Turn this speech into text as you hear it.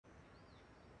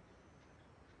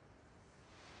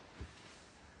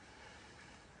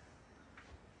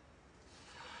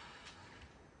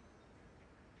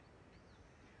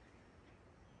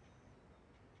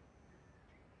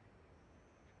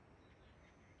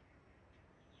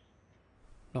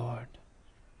Lord,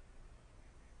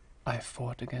 I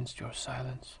fought against your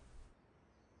silence.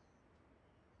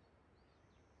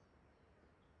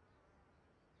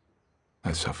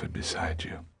 I suffered beside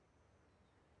you.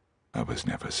 I was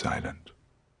never silent.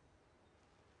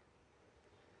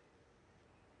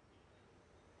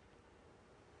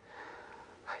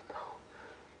 I know.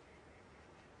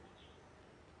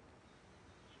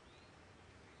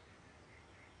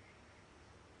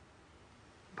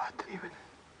 But even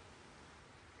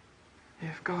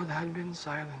if God had been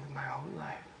silent my whole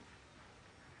life,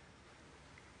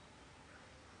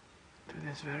 to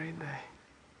this very day,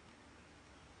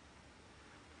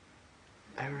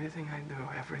 everything I do,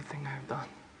 everything I've done,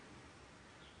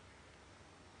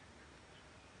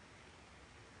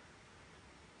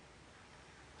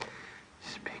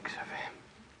 speaks of Him.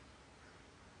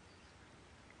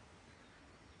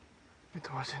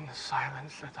 It was in the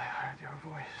silence that I heard your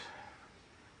voice.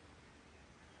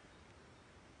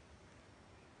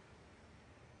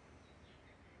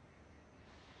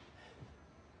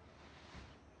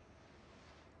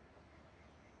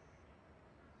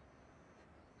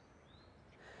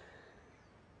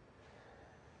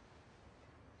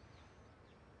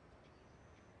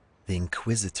 The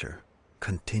Inquisitor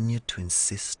continued to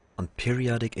insist on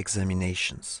periodic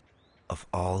examinations of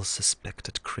all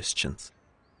suspected Christians.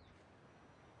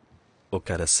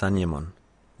 Okada Sanyemon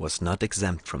was not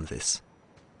exempt from this.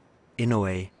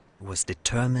 Inoue was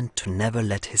determined to never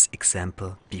let his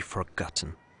example be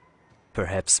forgotten,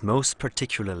 perhaps most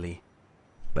particularly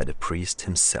by the priest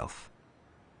himself.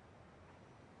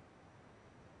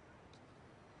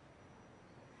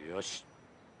 よし。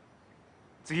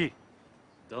次、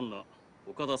旦那、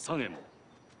岡田三右衛門。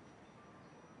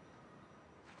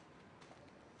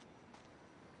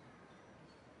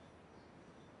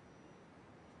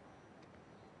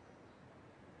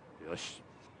よし。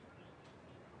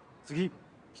次、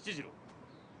吉次郎。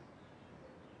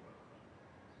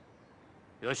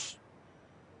よし。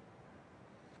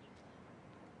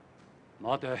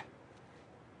待て。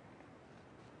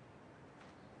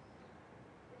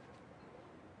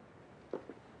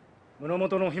 In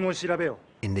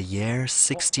the year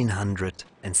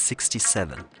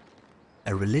 1667,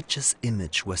 a religious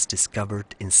image was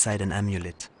discovered inside an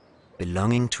amulet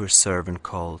belonging to a servant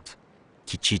called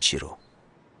Kichichiro.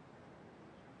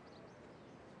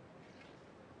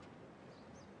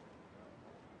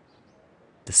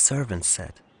 The servant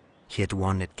said he had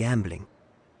won at gambling,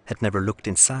 had never looked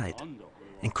inside,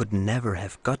 and could never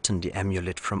have gotten the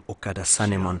amulet from Okada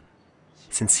Sanemon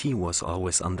since he was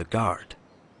always on the guard.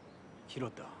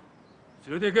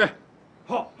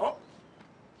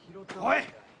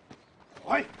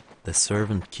 The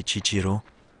servant Kichichiro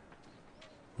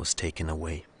was taken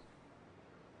away.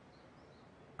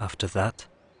 After that,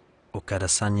 Okada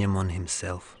Sanyemon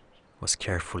himself was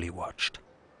carefully watched.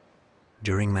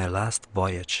 During my last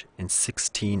voyage in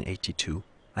 1682,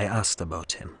 I asked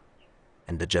about him,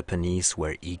 and the Japanese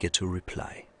were eager to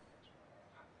reply.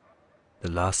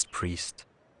 The last priest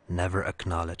never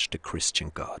acknowledged the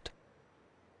Christian God.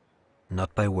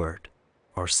 Not by word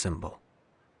or symbol.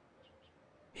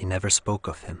 He never spoke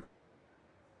of him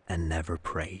and never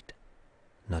prayed,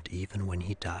 not even when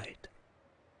he died.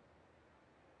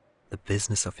 The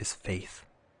business of his faith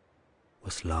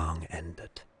was long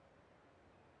ended.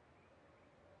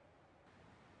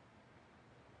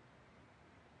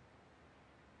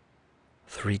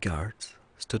 Three guards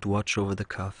stood watch over the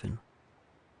coffin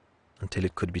until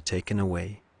it could be taken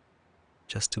away,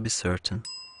 just to be certain.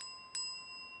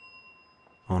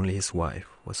 Only his wife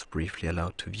was briefly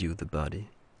allowed to view the body,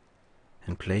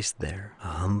 and placed there a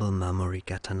humble mamori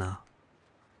katana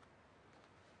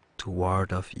to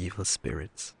ward off evil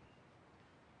spirits.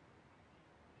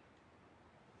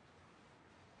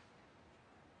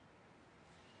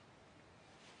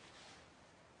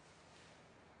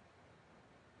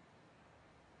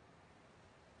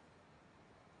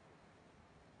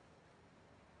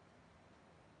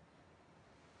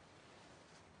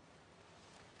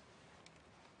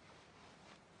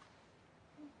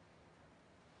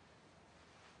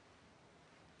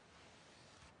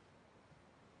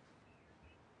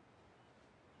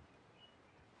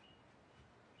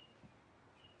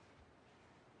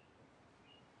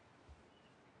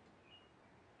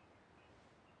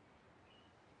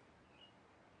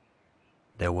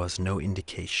 There was no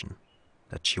indication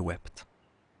that she wept.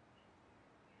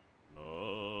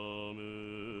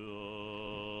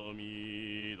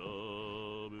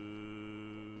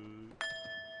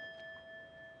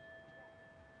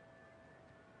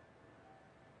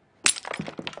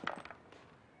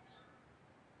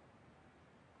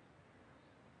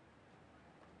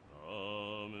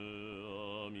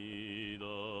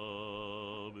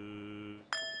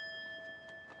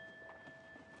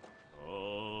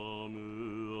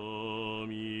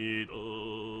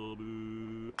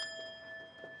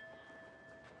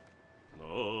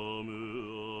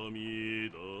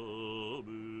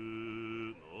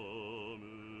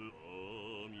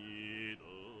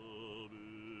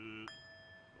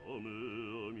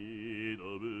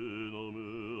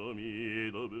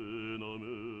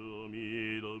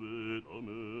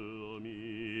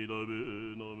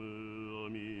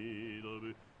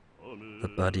 the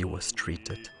body was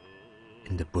treated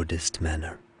in the Buddhist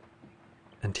manner,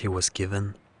 and he was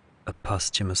given a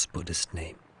posthumous Buddhist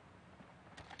name.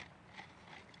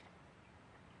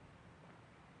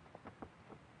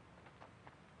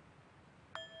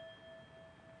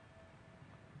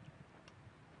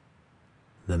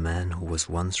 The man who was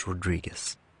once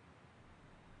Rodriguez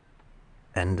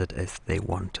ended as they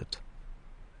wanted,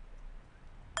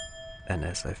 and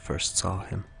as I first saw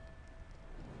him,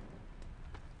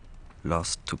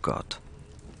 lost to God.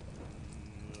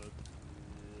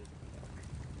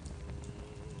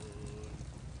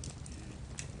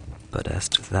 But as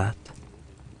to that,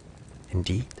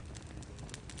 indeed,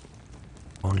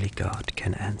 only God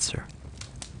can answer.